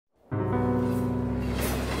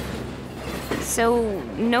So,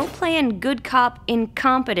 no playing good cop,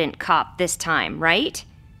 incompetent cop this time, right?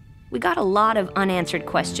 We got a lot of unanswered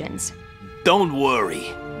questions. Don't worry,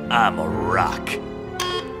 I'm a rock.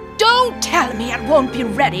 Don't tell me it won't be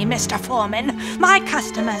ready, Mr. Foreman. My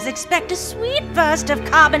customers expect a sweet burst of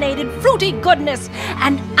carbonated, fruity goodness,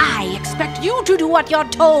 and I expect you to do what you're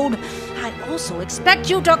told. I also expect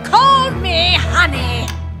you to call me honey.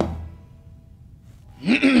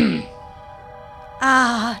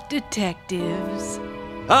 Ah, detectives.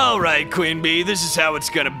 All right, Queen Bee, this is how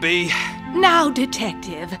it's gonna be. Now,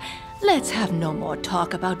 detective, let's have no more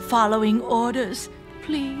talk about following orders,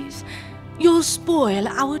 please. You'll spoil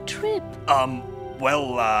our trip.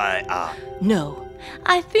 No,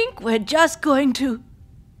 I think we're just going to...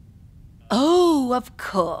 Oh, of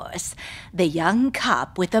course. The young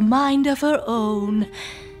cop with a mind of her own.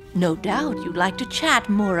 No doubt you'd like to chat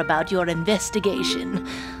more about your investigation,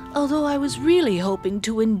 although I was really hoping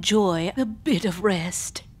to enjoy a bit of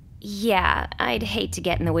rest. Yeah, I'd hate to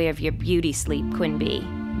get in the way of your beauty sleep, Quinby.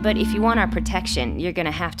 But if you want our protection, you're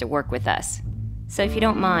gonna have to work with us. So if you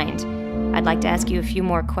don't mind, I'd like to ask you a few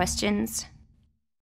more questions.